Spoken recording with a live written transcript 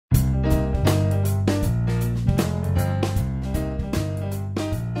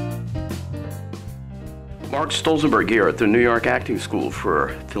Mark Stolzenberg here at the New York Acting School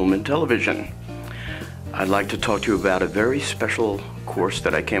for Film and Television. I'd like to talk to you about a very special course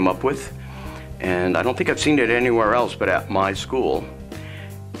that I came up with, and I don't think I've seen it anywhere else but at my school.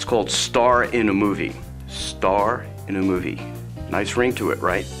 It's called Star in a Movie. Star in a Movie. Nice ring to it,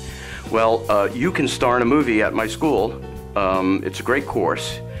 right? Well, you can star in a movie at my school. It's a great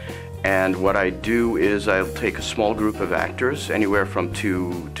course. And what I do is I'll take a small group of actors, anywhere from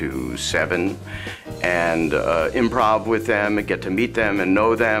 2 to 7, and improv with them, and get to meet them and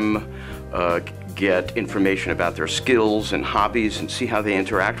know them, get information about their skills and hobbies and see how they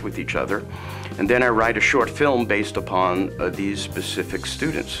interact with each other. And then I write a short film based upon these specific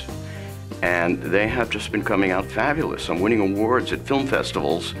students. And they have just been coming out fabulous. I'm winning awards at film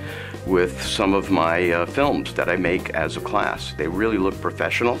festivals with some of my films that I make as a class. They really look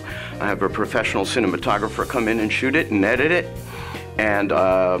professional. I have a professional cinematographer come in and shoot it and edit it. And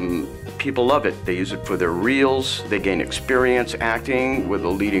people love it. They use it for their reels. They gain experience acting with a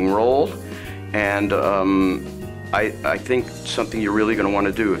leading role. And I think something you're really going to want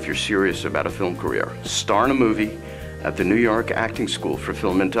to do if you're serious about a film career. Star in a movie at the New York Acting School for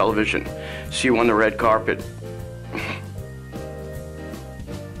Film and Television. See you on the red carpet.